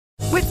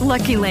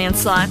Lucky Land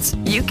Slots,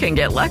 you can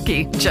get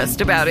lucky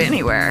just about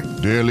anywhere.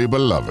 Dearly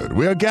beloved,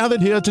 we are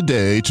gathered here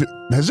today to...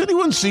 Has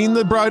anyone seen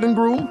the bride and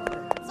groom?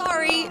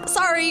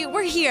 Sorry,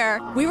 we're here.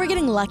 We were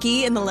getting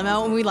lucky in the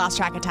limo and we lost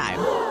track of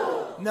time.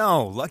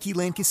 No, Lucky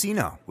Land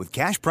Casino, with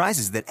cash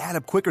prizes that add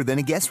up quicker than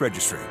a guest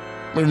registry.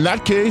 In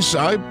that case,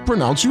 I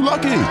pronounce you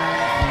lucky.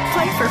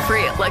 Play for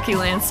free at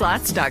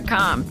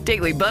LuckyLandSlots.com.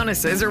 Daily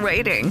bonuses are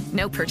waiting.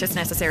 No purchase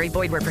necessary.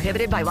 Void where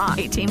prohibited by law.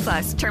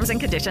 18+. Terms and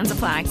conditions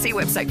apply. See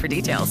website for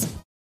details.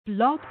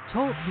 Blog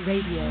Talk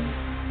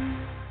Radio.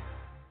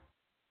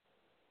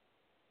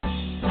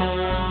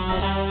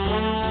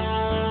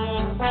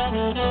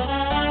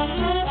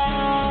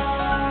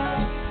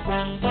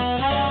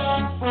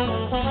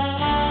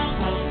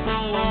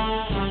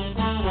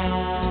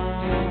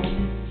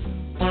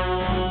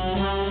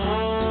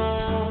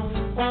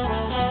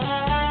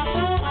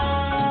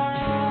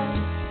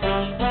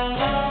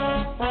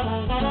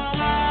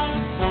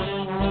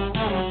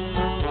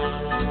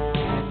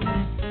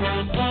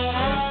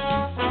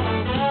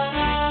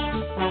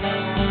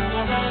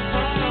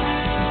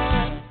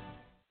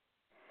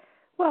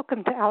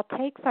 Welcome to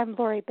Outtakes. I'm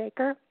Lori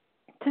Baker.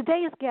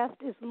 Today's guest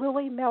is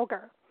Lilly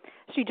Melgar.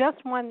 She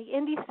just won the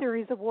Indie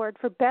Series Award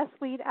for Best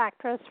Lead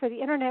Actress for the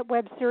internet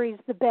web series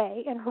The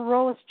Bay in her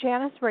role as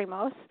Janice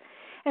Ramos,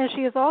 and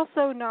she is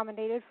also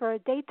nominated for a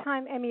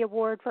Daytime Emmy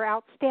Award for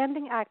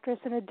Outstanding Actress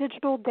in a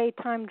Digital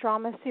Daytime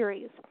Drama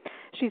Series.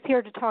 She's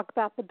here to talk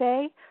about The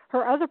Bay,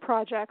 her other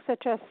projects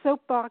such as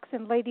Soapbox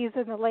and Ladies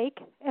in the Lake,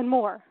 and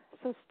more.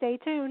 So stay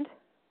tuned.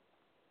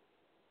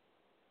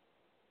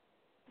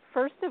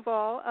 First of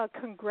all,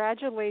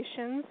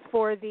 congratulations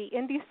for the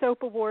Indie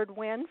Soap Award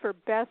win for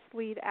Best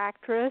Lead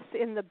Actress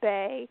in The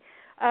Bay.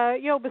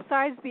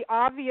 Besides the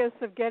obvious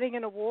of getting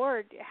an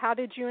award, how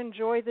did you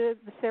enjoy the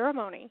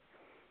ceremony?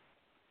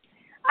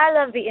 I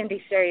love the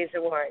Indie Series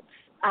Awards.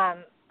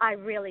 I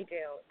really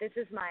do. This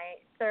is my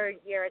third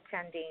year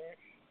attending.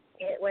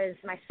 It was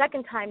my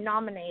second time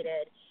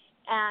nominated,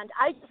 and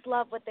I just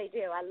love what they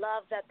do. I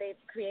love that they've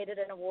created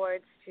an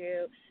awards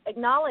to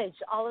acknowledge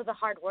all of the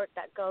hard work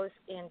that goes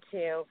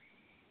into,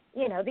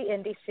 the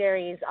Indie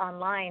Series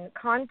online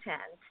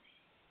content.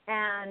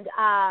 And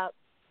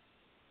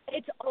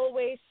it's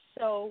always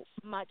so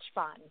much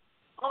fun.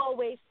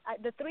 Always.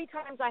 The 3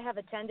 times I have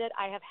attended,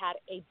 I have had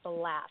a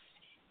blast.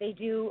 They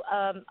do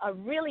a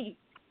really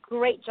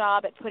great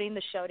job at putting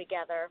the show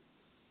together.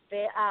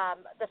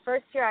 The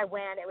first year I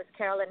went, it was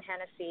Carolyn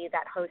Hennessy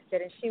that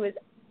hosted, and she was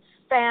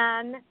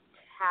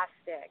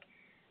fantastic.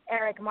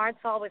 Eric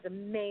Martzall was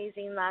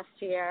amazing last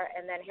year,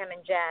 and then him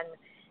and Jen.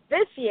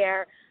 This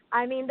year,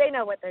 they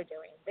know what they're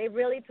doing. They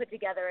really put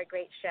together a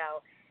great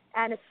show.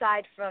 And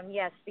aside from,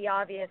 yes, the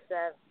obvious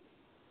of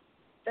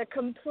the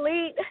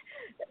complete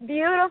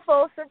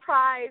beautiful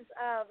surprise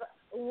of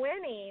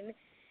winning,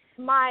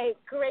 my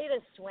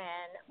greatest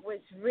win was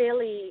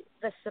really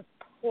the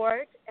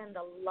support and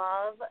the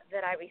love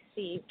that I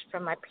received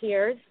from my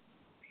peers,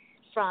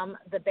 from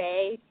the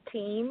Bay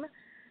team.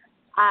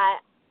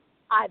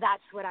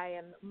 That's what I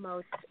am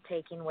most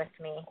taking with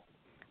me.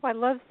 Well, I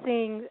love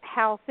seeing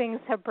how things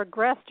have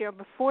progressed.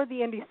 Before the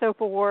Indie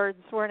Soap Awards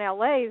were in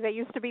L.A., they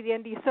used to be the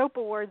Indie Soap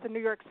Awards in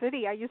New York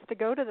City. I used to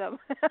go to them.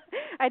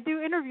 I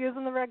do interviews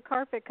on the red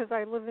carpet because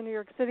I live in New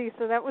York City,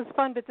 so that was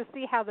fun. But to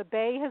see how the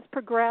Bay has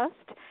progressed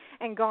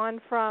and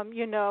gone from,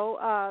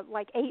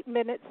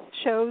 8-minute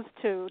shows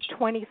to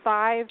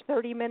 25,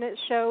 30-minute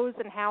shows,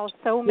 and how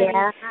so many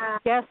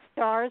guest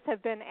stars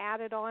have been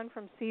added on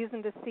from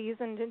season to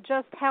season, and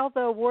just how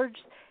the awards,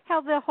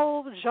 how the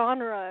whole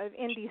genre of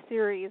indie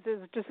series is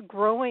just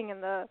growing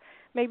in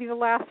maybe the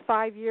last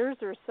 5 years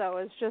or so.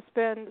 It's just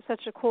been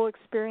such a cool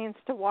experience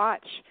to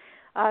watch.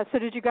 So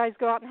did you guys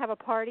go out and have a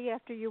party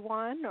after you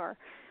won, or?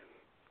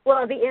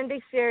 Well, the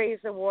Indie Series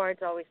Awards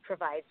always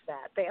provides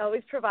that. They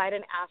always provide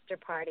an after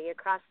party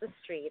across the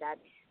street at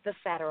the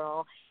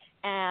Federal,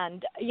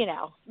 and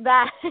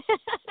that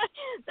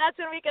that's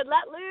when we could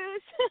let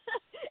loose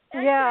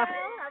and have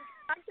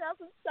cocktails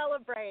and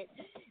celebrate.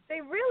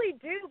 They really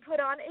do put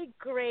on a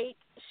great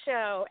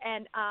show,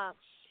 and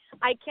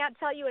I can't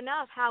tell you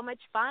enough how much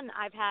fun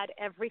I've had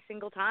every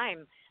single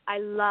time. I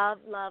love,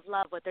 love,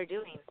 love what they're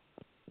doing.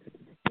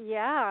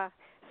 Yeah.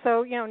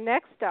 So,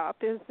 next up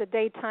is the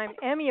Daytime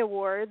Emmy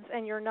Awards,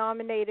 and you're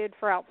nominated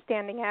for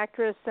Outstanding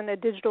Actress in a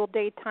Digital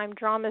Daytime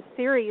Drama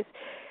Series.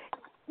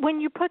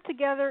 When you put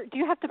together, do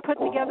you have to put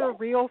together a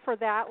reel for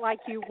that like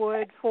you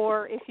would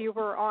for if you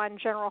were on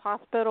General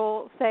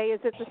Hospital, say? Is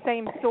it the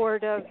same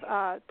sort of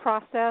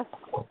process?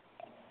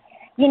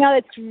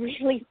 It's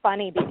really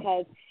funny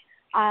because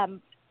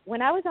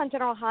when I was on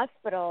General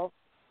Hospital,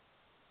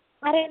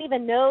 I didn't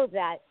even know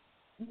that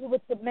you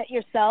would submit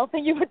yourself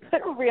and you would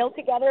put a reel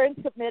together and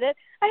submit it.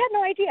 I had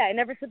no idea. I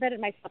never submitted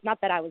myself. Not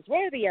that I was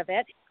worthy of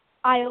it.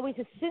 I always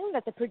assumed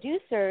that the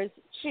producers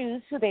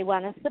choose who they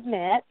want to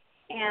submit,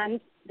 and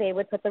they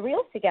would put the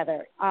reels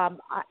together.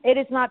 It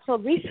is not till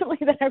recently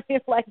that I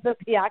realized that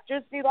the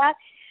actors do that.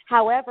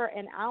 However,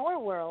 in our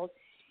world,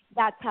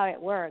 that's how it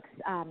works.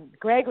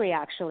 Gregory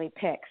actually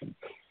picks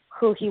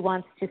who he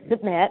wants to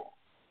submit,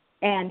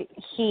 and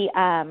he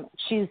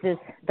chooses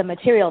the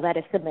material that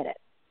is submitted.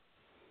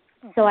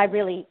 So I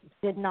really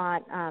did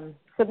not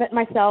submit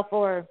myself,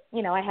 or,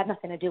 I had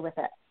nothing to do with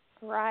it.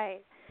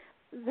 Right.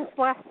 This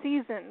last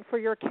season for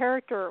your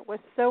character was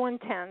so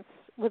intense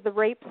with the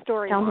rape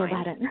storyline. Tell me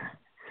about it.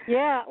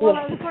 Yeah. Well,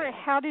 I was wondering,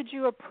 how did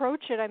you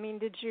approach it? I mean,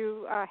 did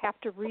you have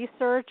to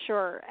research,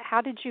 or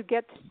how did you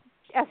get,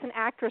 as an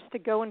actress, to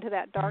go into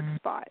that dark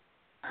spot?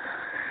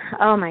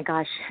 Oh, my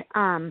gosh.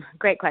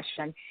 Great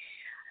question.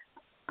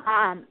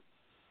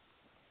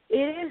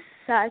 It is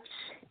such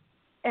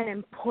an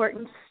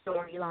important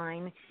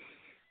storyline,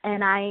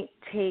 and I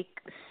take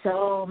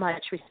so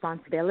much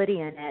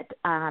responsibility in it.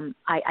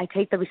 I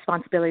take the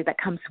responsibility that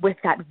comes with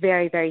that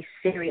very, very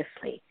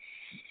seriously.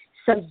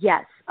 So,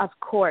 yes, of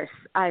course,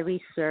 I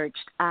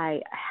researched.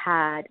 I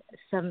had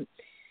some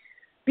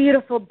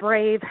beautiful,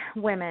 brave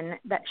women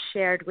that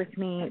shared with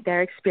me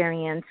their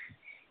experience,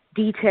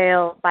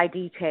 detail by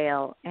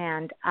detail,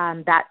 and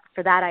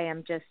for that I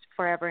am just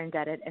forever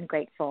indebted and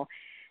grateful.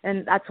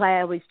 And that's why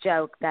I always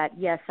joke that,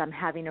 yes, I'm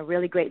having a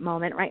really great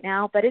moment right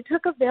now, but it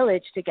took a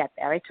village to get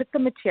there. It took the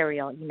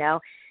material,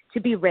 to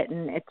be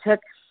written. It took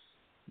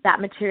that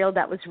material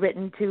that was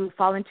written to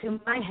fall into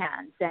my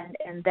hands,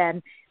 and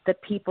then the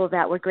people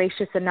that were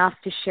gracious enough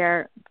to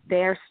share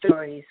their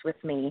stories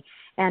with me.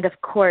 And, of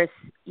course,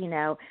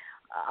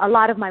 a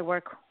lot of my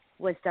work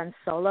was done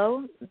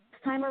solo this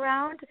time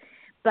around,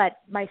 but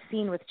my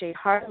scene with Jade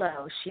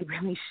Harlow, she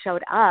really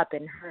showed up,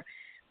 and her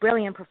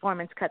brilliant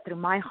performance cut through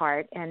my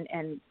heart, and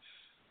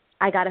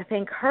I got to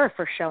thank her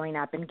for showing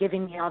up and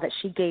giving me all that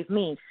she gave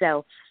me.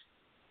 So,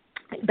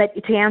 but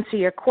to answer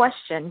your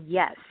question,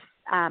 yes,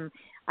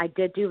 I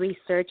did do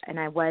research, and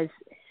I was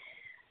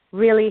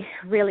really,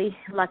 really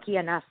lucky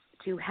enough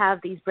to have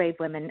these brave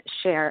women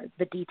share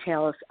the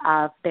details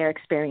of their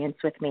experience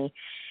with me.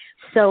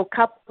 So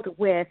coupled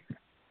with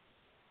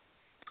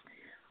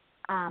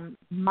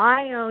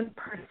my own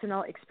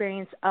personal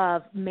experience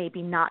of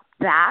maybe not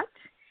that,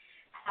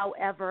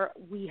 however,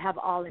 we have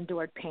all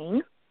endured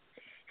pain.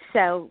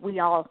 So we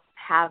all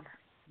have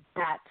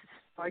that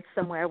stored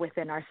somewhere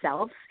within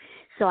ourselves.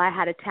 So I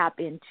had to tap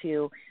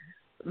into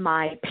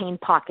my pain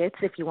pockets,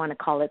 if you want to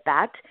call it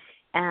that,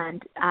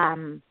 and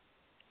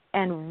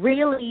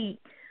really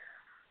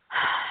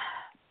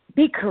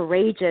be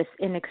courageous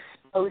in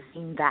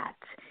exposing that.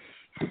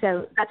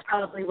 So that's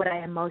probably what I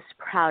am most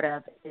proud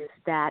of, is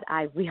that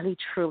I really,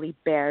 truly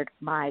bared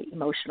my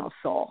emotional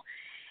soul.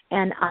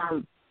 And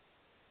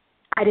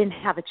I didn't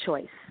have a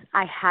choice.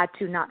 I had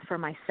to, not for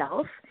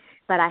myself,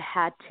 but I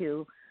had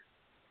to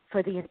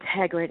for the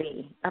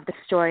integrity of the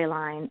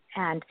storyline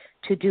and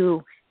to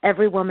do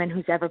every woman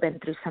who's ever been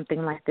through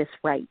something like this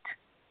right.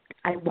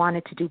 I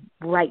wanted to do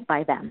right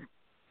by them.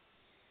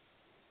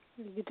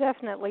 You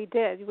definitely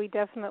did. We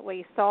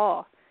definitely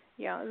saw,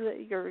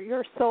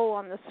 your soul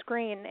on the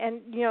screen.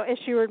 And, as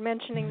you were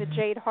mentioning the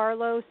Jade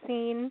Harlow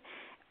scene,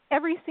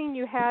 every scene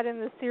you had in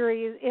the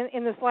series,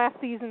 in this last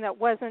season that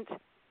wasn't,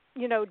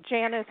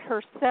 Janice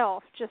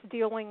herself just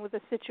dealing with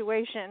the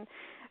situation,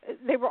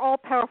 they were all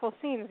powerful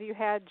scenes. You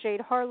had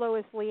Jade Harlow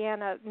as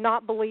Leanna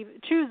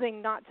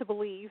choosing not to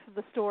believe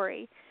the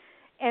story.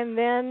 And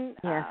then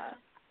yes.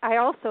 I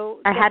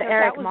had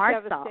Eric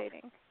Martsolf.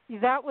 Devastating.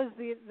 That was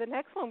the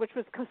next one, which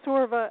was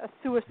sort of a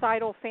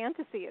suicidal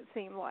fantasy, it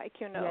seemed like,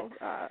 Yes.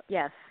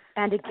 Yes.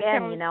 And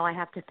again, I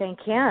have to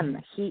thank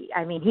him. He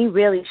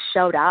really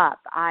showed up.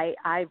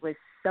 I was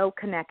so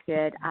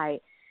connected. I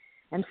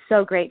am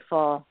so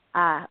grateful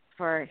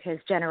for his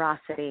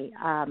generosity.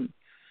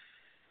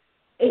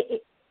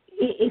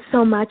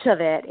 So much of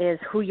it is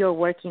who you're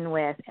working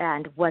with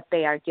and what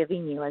they are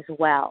giving you as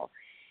well.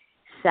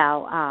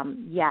 So,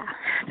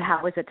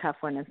 that was a tough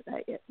one.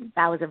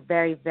 That was a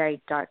very,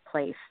 very dark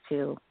place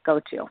to go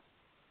to.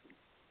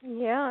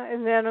 Yeah,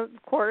 and then, of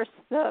course,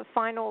 the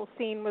final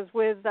scene was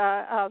with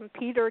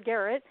Peter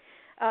Garrett,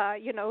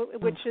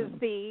 which is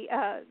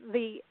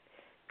the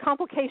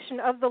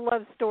complication of the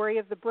love story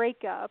of the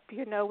breakup,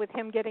 with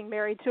him getting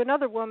married to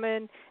another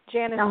woman,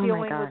 Janice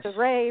dealing with the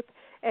rape,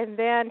 and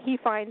then he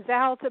finds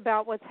out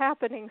about what's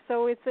happening.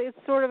 So it's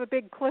sort of a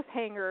big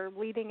cliffhanger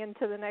leading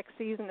into the next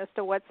season as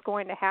to what's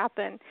going to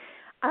happen.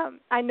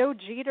 I know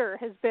Jeter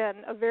has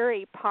been a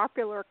very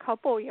popular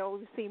couple.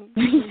 We've seen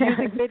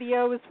music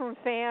videos from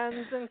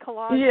fans and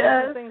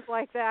collages and things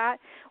like that.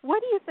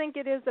 What do you think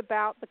it is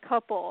about the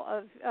couple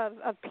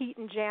of Pete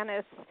and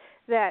Janice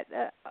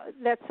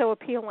that's so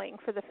appealing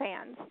for the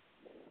fans?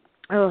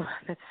 Oh,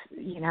 that's,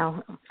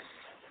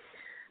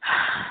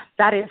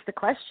 that is the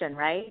question,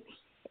 right?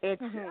 It's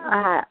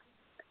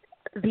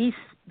these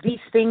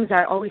things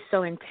are always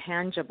so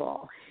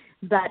intangible,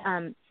 but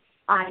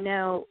I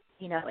know,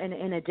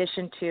 in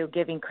addition to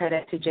giving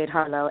credit to Jade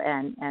Harlow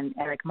and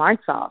Eric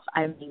Martsolf,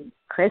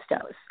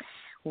 Christos,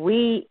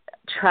 we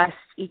trust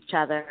each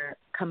other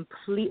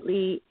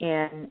completely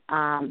in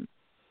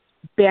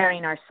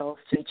bearing our souls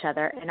to each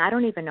other, and I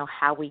don't even know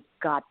how we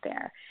got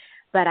there,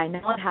 but I know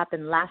what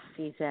happened last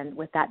season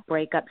with that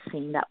breakup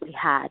scene that we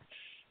had,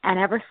 and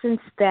ever since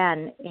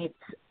then, it's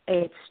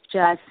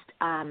just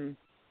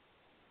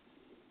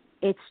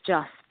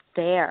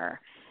there.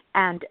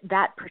 And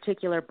that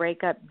particular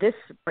this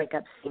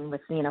breakup scene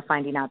with,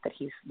 finding out that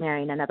he's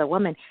marrying another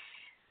woman,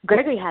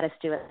 Gregory had us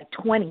do it like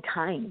 20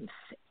 times.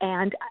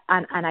 And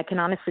I can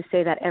honestly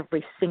say that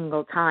every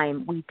single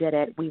time we did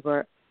it, we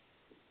were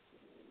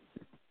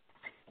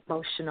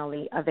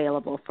emotionally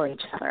available for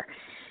each other.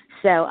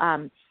 So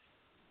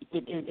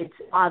it's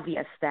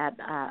obvious that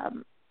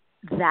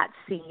that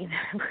scene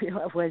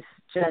was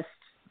just,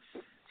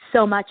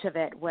 so much of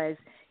it was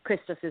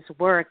Christos's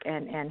work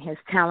and his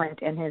talent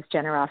and his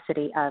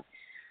generosity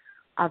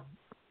of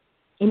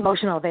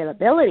emotional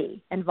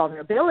availability and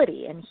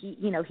vulnerability, and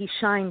he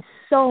shines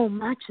so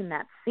much in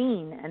that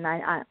scene. And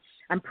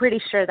I'm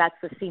pretty sure that's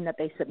the scene that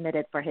they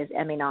submitted for his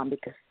Emmy nom,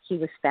 because he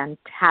was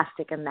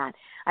fantastic in that.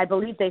 I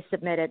believe they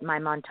submitted my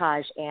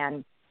montage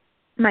and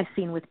my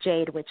scene with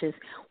Jade, which is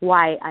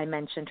why I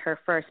mentioned her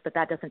first, but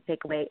that doesn't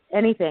take away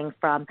anything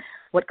from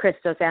what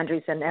Christos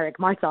Andrews and Eric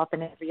Martzoff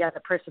and every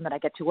other person that I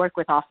get to work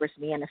with offers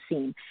me in a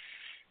scene.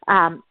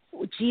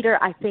 Jeter,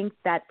 I think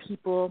that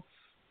people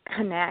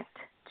connect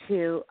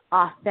to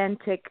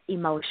authentic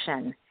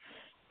emotion,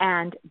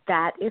 and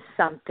that is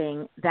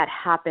something that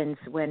happens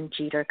when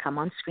Jeter come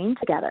on screen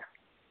together.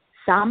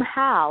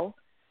 Somehow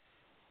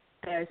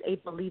there's a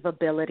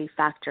believability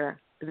factor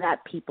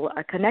that people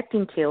are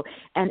connecting to,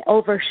 and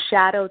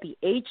overshadow the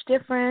age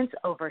difference,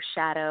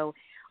 overshadow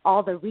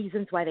all the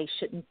reasons why they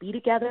shouldn't be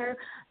together,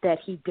 that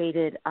he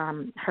dated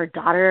her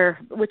daughter,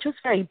 which was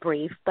very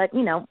brief, but,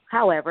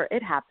 however,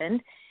 it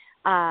happened.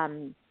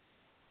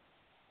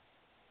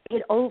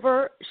 It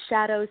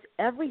overshadows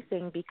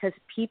everything because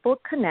people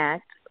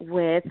connect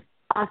with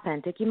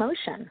authentic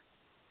emotion.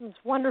 It's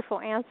a wonderful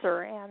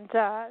answer, and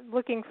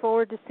looking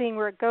forward to seeing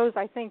where it goes.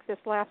 I think this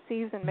last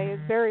season may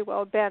have very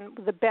well been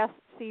the best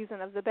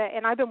season of the Bay,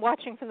 and I've been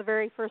watching from the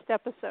very first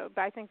episode,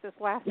 but I think this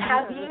last season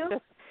was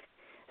just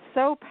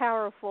so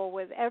powerful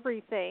with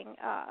everything,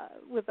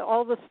 with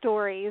all the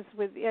stories,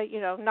 with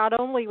not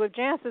only with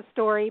Janice's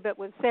story, but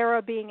with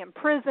Sarah being in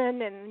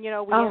prison, and we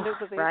ended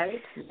with the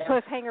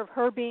cliffhanger of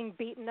her being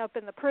beaten up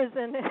in the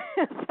prison.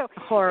 So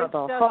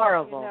horrible.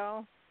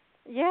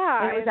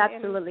 Yeah, it was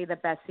absolutely the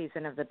best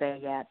season of the Bay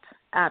yet.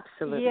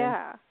 Absolutely.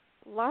 Yeah,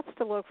 lots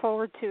to look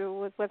forward to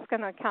with what's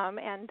going to come,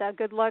 and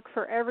good luck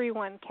for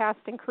everyone, cast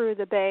and crew of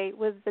the Bay,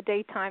 with the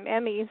daytime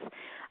Emmys.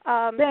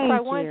 Thank I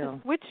wanted you. to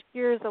switch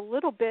gears a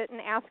little bit and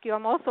ask you.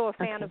 I'm also a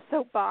fan of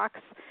Soapbox.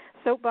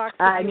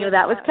 I knew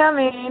that was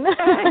coming. You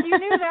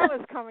knew that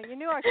was coming. You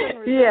knew I couldn't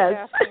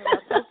resist asking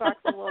about Soapbox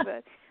a little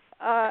bit.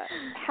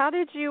 How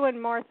did you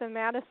and Martha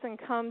Madison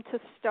come to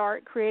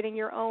start creating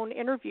your own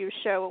interview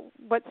show?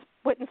 What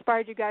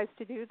inspired you guys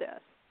to do this?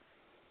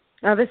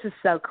 Oh, this is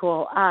so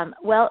cool.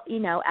 Well,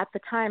 at the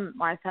time,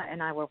 Martha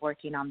and I were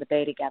working on the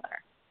Bay together.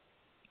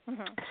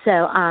 Mm-hmm.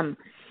 So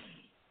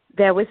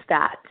there was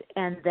that.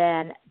 And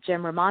then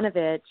Jim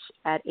Romanovich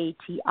at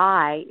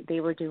ATI, they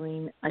were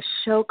doing a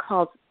show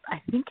called, I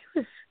think it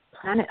was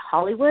Planet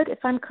Hollywood, if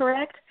I'm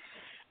correct.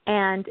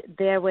 And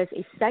there was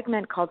a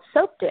segment called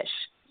Soap Dish.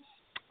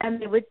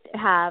 And they would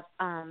have,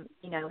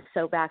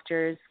 soap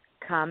actors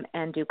come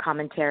and do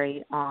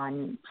commentary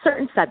on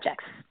certain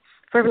subjects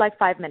for like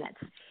 5 minutes.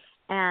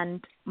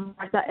 And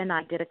Martha and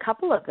I did a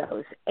couple of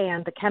those,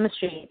 and the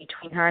chemistry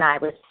between her and I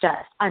was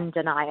just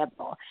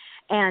undeniable.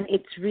 And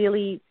it's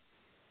really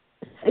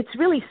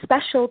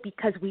special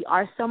because we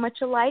are so much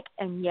alike,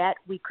 and yet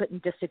we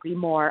couldn't disagree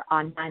more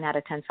on 9 out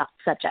of 10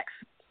 subjects.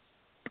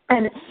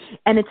 And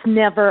it's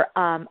never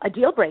a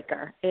deal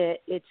breaker.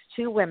 It's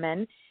two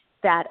women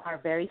that are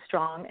very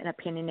strong and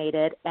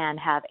opinionated and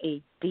have a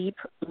deep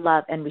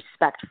love and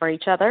respect for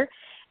each other.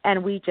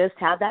 And we just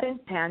have that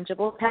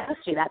intangible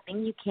chemistry, that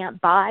thing you can't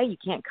buy, you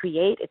can't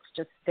create, it's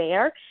just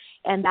there.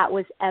 And that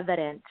was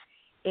evident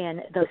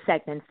in those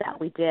segments that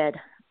we did,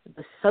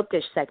 the Soap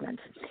Dish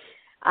segments.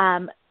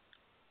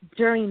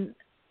 During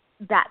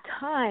that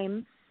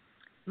time,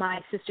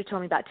 my sister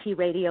told me about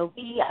T-Radio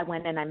V. I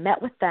went and I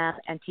met with them,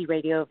 and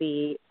T-Radio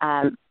V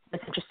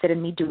was interested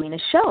in me doing a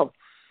show.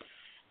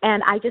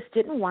 And I just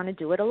didn't want to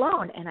do it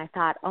alone. And I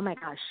thought, oh, my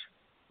gosh,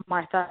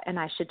 Martha and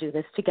I should do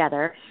this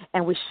together,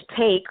 and we should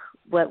take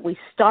what we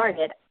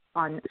started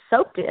on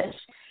Soap Dish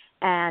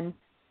and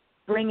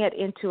bring it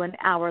into an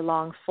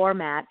hour-long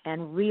format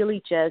and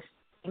really just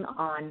bring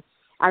on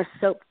our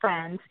soap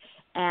friends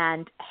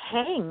and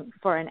hang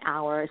for an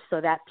hour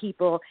so that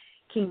people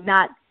can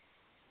not –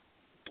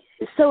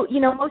 so,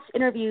 most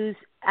interviews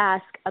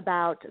ask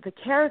about the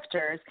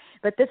characters,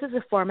 but this is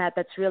a format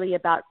that's really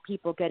about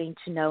people getting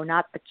to know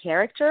not the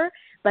character,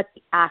 but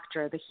the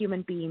actor, the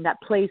human being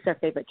that plays their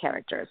favorite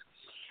characters.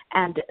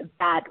 And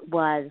that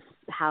was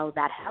how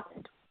that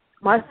happened.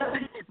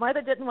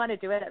 Martha didn't want to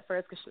do it at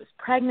first because she was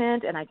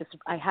pregnant, and I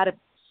had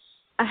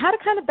to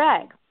kind of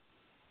beg.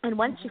 And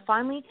once she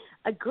finally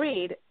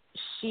agreed,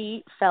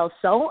 she fell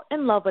so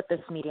in love with this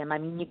medium. I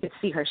mean, you could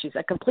see her. She's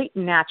a complete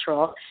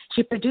natural.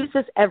 She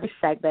produces every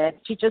segment.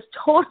 She just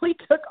totally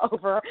took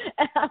over.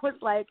 And I was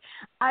like,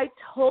 I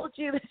told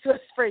you this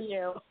was for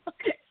you.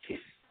 She's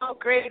so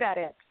great at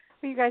it.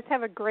 You guys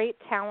have a great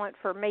talent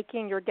for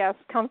making your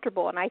guests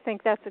comfortable, and I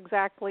think that's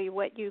exactly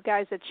what you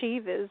guys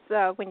achieve is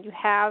when you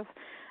have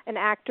an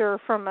actor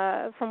from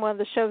one of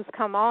the shows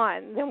come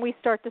on, then we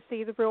start to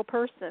see the real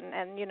person,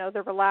 and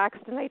they're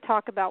relaxed and they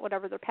talk about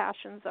whatever their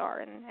passions are,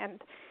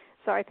 and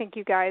so I think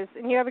you guys,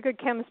 and you have a good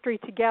chemistry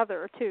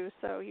together too.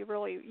 So you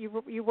really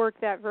you work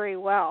that very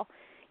well.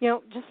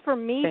 Just for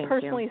me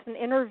personally, as an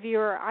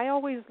interviewer, I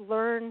always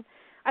learn.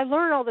 I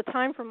learn all the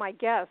time from my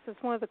guests.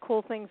 It's one of the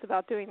cool things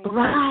about doing these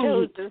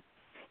shows. Is,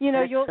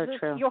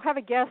 you'll have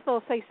a guest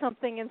that'll say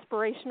something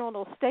inspirational and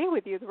it'll stay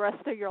with you the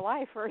rest of your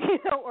life, or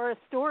or a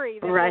story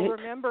that you'll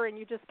remember and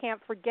you just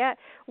can't forget.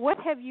 What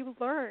have you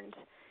learned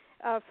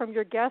from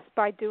your guests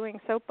by doing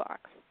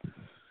Soapbox?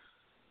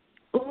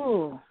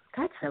 Ooh,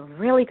 that's a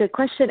really good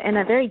question and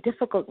a very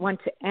difficult one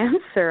to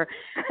answer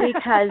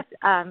because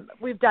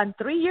we've done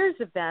 3 years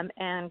of them,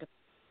 and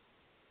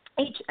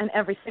each and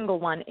every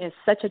single one is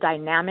such a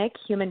dynamic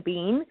human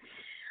being.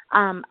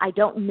 I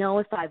don't know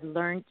if I've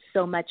learned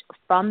so much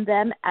from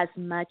them as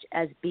much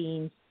as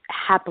being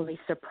happily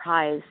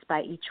surprised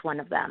by each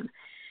one of them.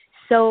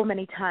 So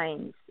many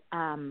times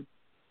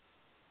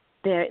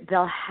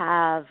they'll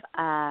have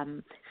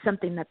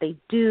something that they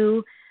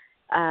do,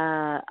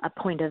 a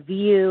point of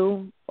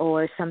view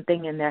or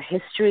something in their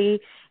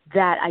history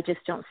that I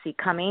just don't see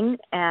coming,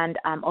 and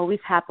I'm always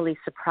happily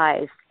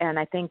surprised. And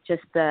I think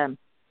just that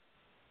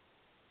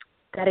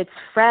it's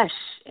fresh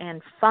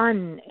and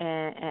fun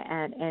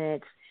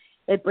and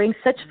it brings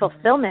such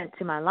fulfillment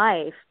to my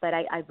life, but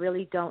I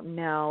really don't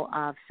know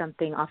of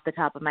something off the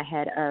top of my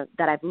head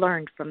that I've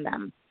learned from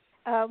them.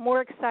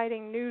 More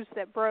exciting news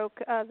that broke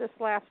this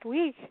last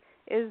week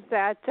is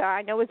that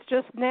I know it's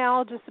just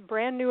a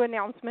brand new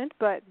announcement,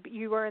 but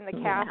you are in the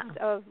cast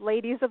of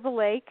Ladies of the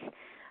Lake,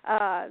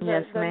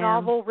 the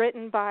novel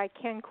written by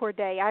Ken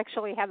Corday. I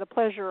actually had the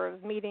pleasure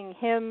of meeting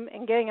him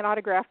and getting an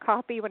autographed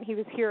copy when he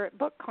was here at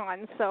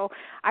BookCon. So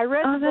I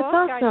read the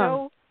book.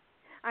 Awesome.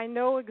 I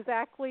know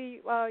exactly,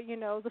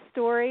 the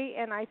story,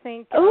 and I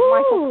think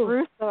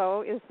Michael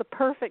Caruso is the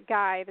perfect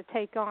guy to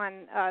take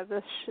on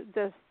the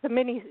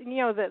mini,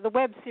 the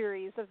web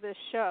series of this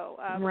show.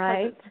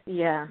 Right.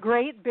 Yeah.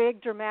 Great,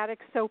 big, dramatic,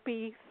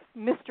 soapy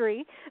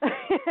mystery,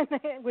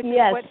 which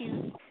is what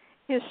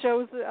his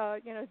shows,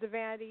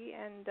 Divinity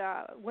and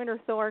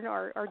Winterthorn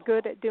are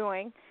good at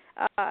doing.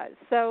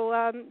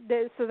 So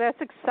that's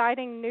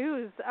exciting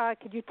news.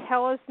 Could you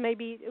tell us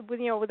maybe,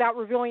 without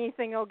revealing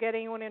anything or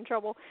getting anyone in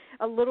trouble,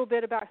 a little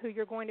bit about who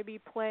you're going to be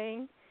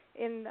playing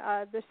in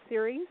this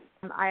series?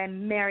 I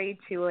am married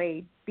to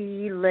a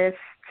B-list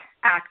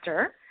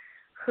actor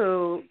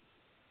who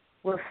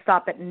will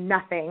stop at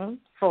nothing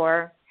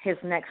for his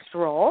next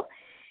role,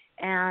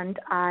 and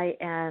I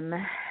am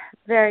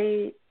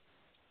very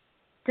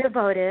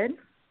devoted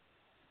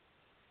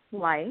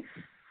wife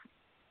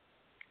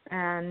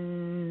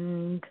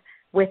and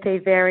with a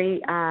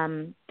very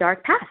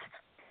dark past.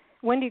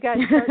 When do you guys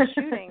start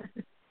shooting?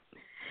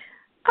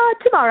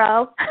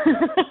 Tomorrow.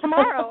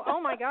 Tomorrow. Oh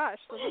my gosh!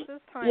 So this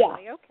is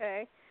timely. Yeah.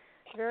 Okay.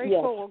 Very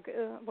cool.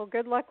 Well,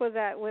 good luck with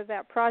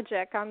that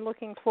project. I'm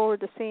looking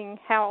forward to seeing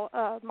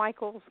how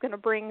Michael's going to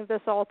bring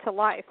this all to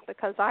life,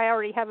 because I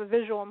already have a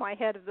visual in my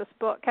head of this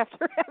book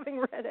after having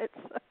read it.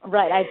 So.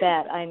 Right, I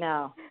bet. I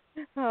know.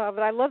 But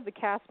I love the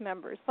cast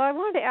members. So I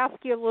wanted to ask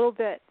you a little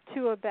bit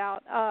too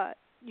about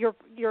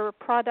your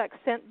product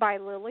Scent by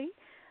Lily.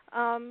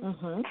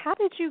 How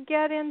did you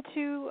get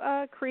into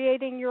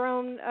creating your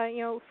own,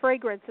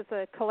 fragrance? It's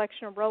a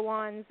collection of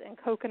roll-ons and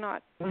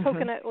coconut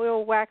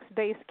oil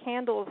wax-based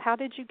candles. How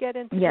did you get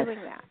into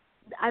doing that?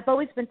 I've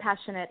always been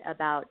passionate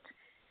about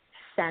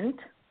scent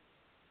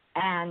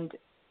and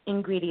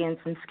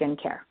ingredients in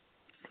skincare.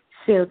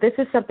 So this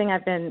is something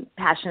I've been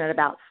passionate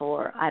about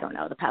for,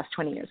 the past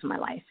 20 years of my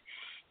life.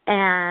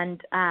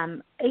 And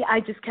I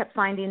just kept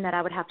finding that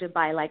I would have to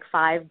buy like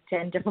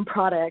 5-10 different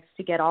products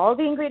to get all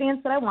the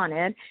ingredients that I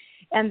wanted,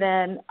 and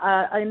then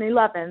an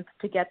 11th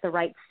to get the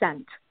right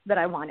scent that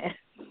I wanted.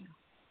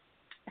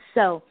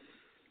 So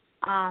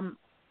I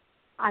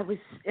was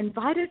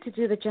invited to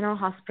do the General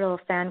Hospital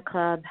Fan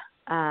Club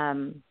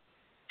from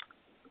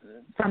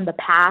the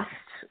past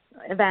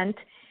event,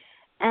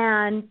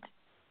 and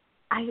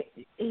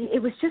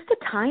it was just a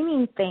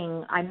timing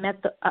thing. I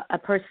met a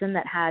person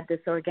that had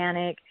this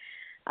organic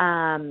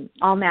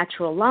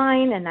all-natural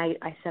line, and I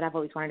said I've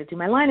always wanted to do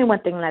my line, and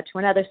one thing led to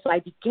another. So I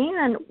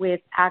began with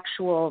a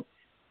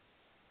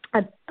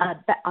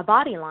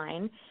body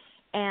line,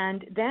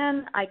 and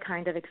then I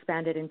kind of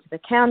expanded into the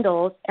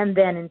candles and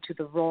then into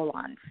the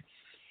roll-ons.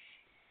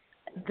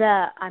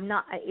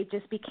 It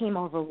just became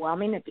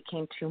overwhelming. It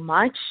became too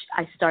much.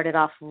 I started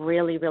off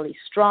really, really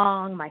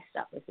strong. My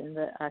stuff was in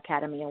the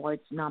Academy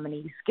Awards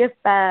nominees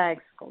gift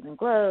bags, Golden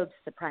Globes,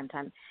 the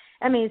Primetime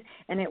Emmys,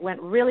 and it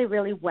went really,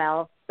 really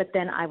well. But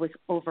then I was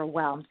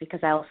overwhelmed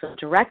because I also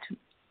direct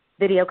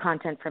video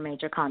content for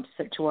major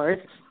concert tours.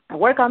 I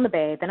work on the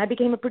Bay. Then I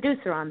became a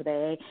producer on the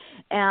Bay.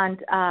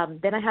 And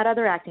then I had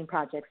other acting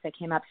projects that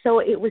came up. So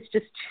it was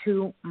just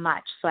too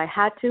much. So I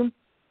had to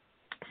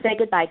say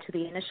goodbye to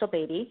the initial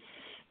baby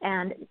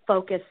and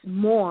focus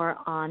more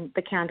on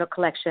the candle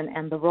collection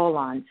and the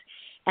roll-ons.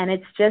 And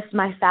it's just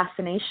my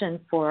fascination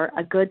for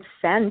a good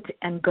scent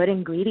and good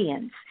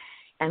ingredients.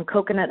 And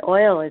coconut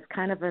oil is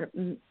kind of a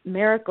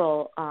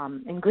miracle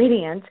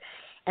ingredient.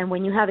 And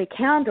when you have a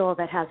candle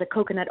that has a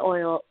coconut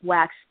oil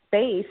wax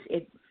base,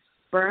 it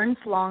burns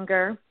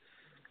longer,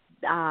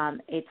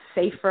 it's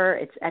safer,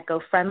 it's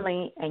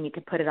eco-friendly, and you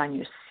can put it on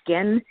your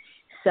skin.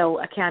 So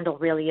a candle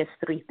really is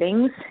three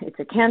things. It's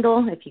a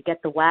candle. If you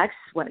get the wax,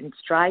 when it's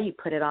dry, you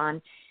put it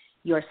on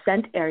your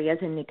scent areas,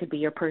 and it could be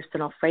your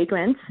personal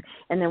fragrance.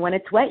 And then when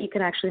it's wet, you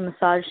can actually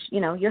massage,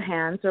 your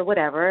hands or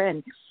whatever,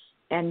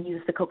 and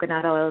use the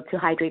coconut oil to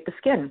hydrate the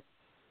skin.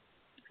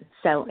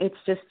 So it's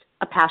just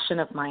a passion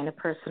of mine, a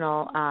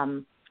personal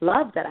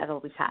love that I've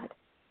always had.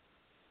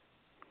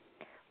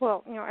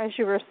 Well, as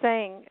you were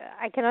saying,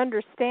 I can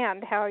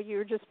understand how you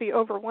would just be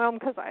overwhelmed,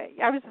 because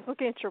I was just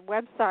looking at your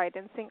website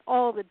and seeing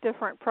all the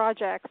different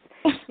projects,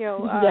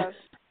 Yes.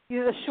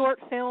 The short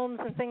films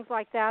and things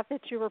like that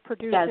you were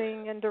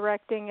producing and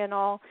directing and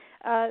all.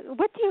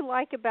 What do you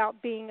like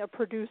about being a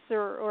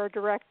producer or a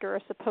director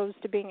as opposed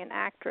to being an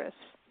actress?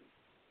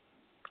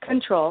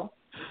 Control.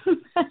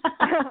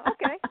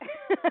 Okay.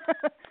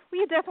 Well,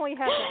 you definitely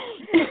have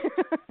that.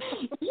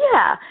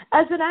 Yeah.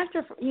 As an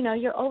actor,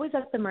 you're always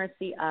at the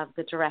mercy of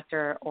the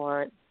director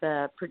or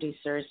the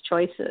producer's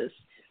choices.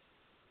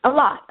 A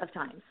lot of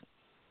times.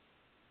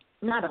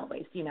 Not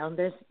always.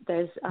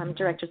 There's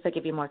directors that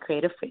give you more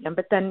creative freedom,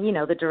 but then,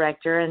 the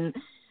director and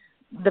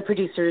the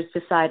producers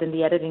decide in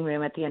the editing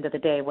room at the end of the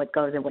day what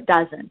goes and what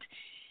doesn't.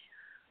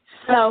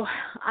 So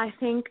I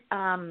think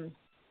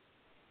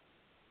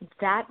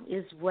that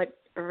is what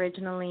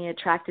originally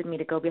attracted me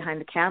to go behind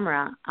the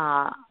camera,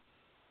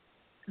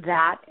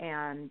 that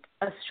and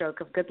a stroke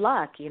of good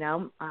luck,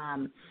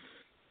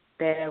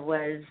 There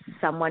was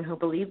someone who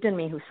believed in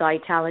me, who saw a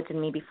talent in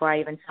me before I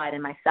even saw it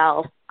in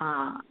myself,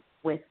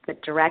 with the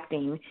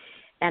directing,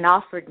 and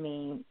offered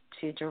me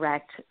to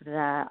direct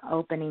the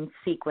opening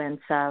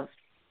sequence of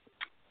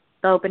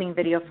the opening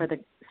video for the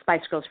Spice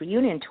Girls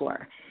reunion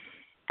tour.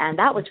 And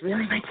that was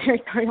really my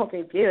directorial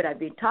debut. I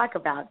mean, talk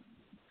about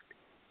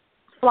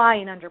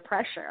flying under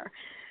pressure.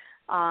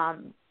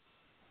 And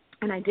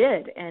I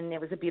did, and it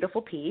was a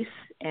beautiful piece,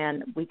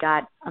 and we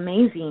got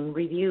amazing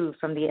reviews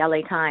from the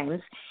LA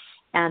Times.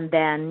 And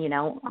then,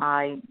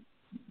 I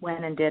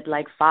went and did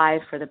like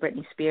 5 for the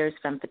Britney Spears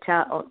Femme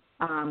Fatale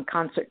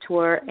concert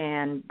tour,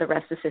 and the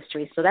rest is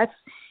history. So that's,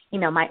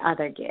 my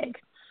other gig.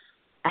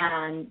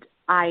 And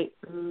I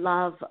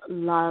love,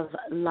 love,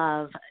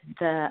 love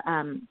the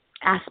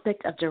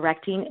aspect of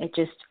directing.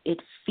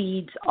 It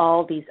feeds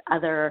all these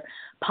other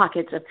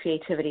pockets of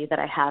creativity that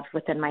I have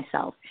within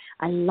myself.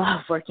 I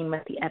love working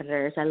with the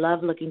editors. I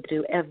love looking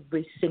through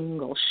every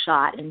single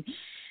shot and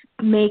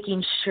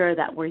making sure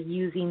that we're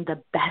using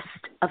the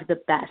best of the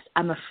best.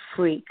 I'm a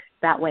freak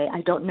that way.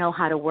 I don't know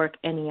how to work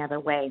any other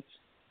way.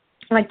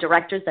 Like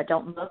directors that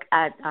don't look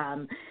at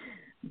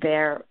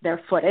their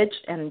footage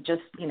and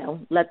just,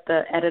 let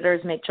the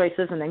editors make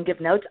choices and then give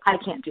notes. I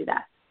can't do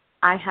that.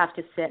 I have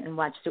to sit and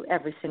watch through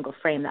every single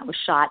frame that was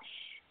shot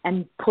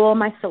and pull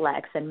my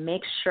selects and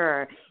make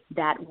sure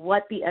that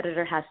what the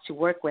editor has to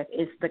work with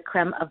is the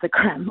creme of the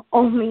creme,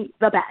 only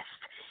the best.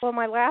 Well,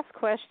 my last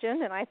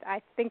question, and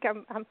I think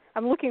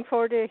I'm looking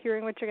forward to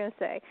hearing what you're going to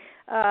say.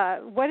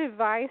 What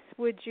advice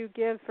would you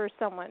give for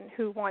someone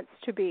who wants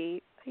to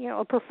be,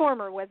 a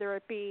performer, whether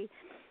it be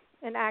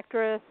an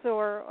actress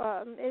or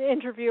an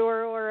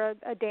interviewer or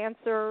a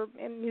dancer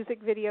in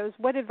music videos?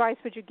 What advice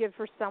would you give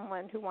for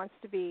someone who wants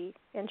to be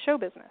in show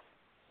business?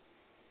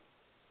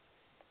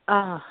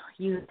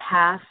 You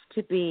have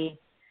to be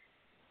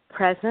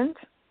present.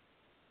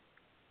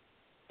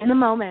 In the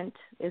moment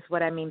is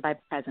what I mean by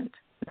present.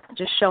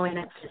 Just showing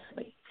it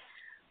physically.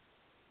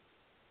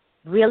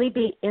 Really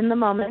be in the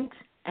moment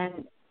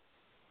and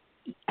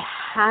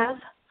have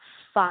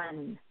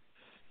fun.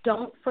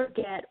 Don't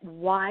forget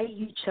why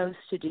you chose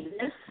to do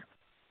this,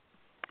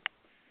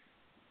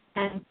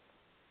 and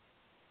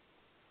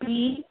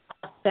be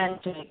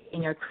authentic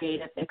in your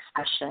creative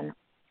expression.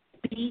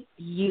 Be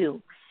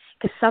you,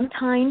 because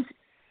sometimes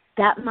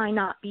that might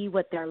not be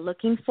what they're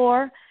looking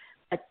for,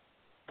 but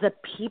the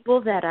people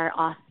that are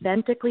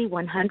authentically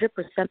 100%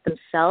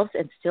 themselves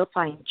and still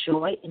find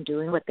joy in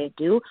doing what they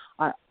do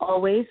are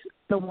always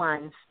the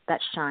ones that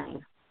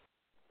shine.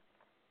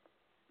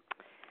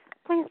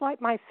 Please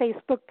like my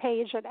Facebook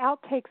page at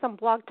Outtakes on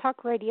Blog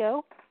Talk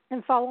Radio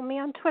and follow me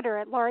on Twitter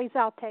at Laurie's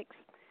Outtakes.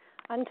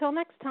 Until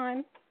next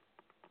time.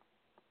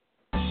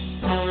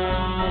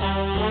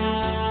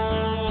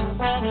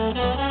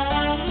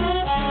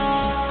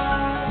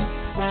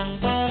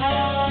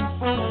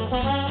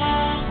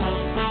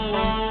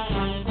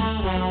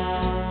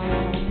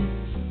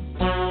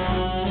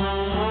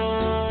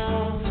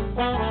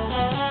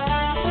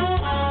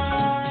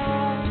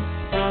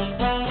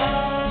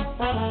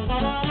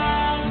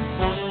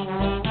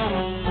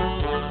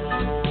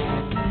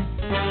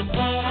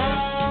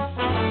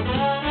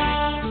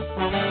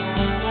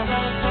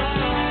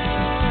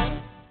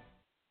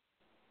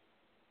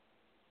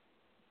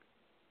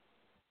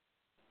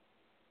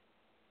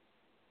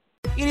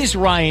 is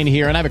Ryan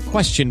here, and I have a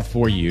question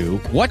for you.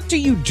 What do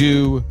you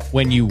do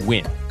when you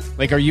win?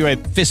 Like, are you a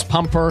fist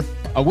pumper,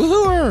 a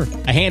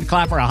woohooer, a hand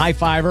clapper, a high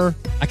fiver?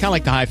 I kind of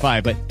like the high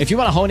five, but if you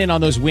want to hone in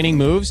on those winning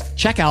moves,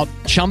 check out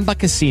Chumba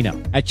Casino.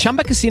 At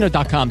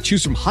ChumbaCasino.com,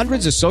 choose from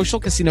hundreds of social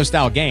casino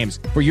style games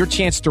for your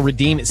chance to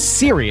redeem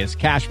serious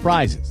cash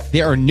prizes.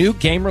 There are new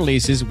game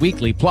releases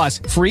weekly, plus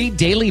free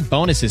daily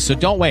bonuses. So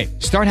don't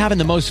wait. Start having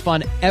the most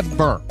fun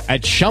ever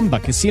at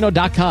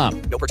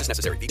ChumbaCasino.com. No purchase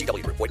necessary.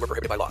 VGW Group. Void where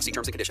prohibited by law. See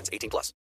terms and conditions. 18+.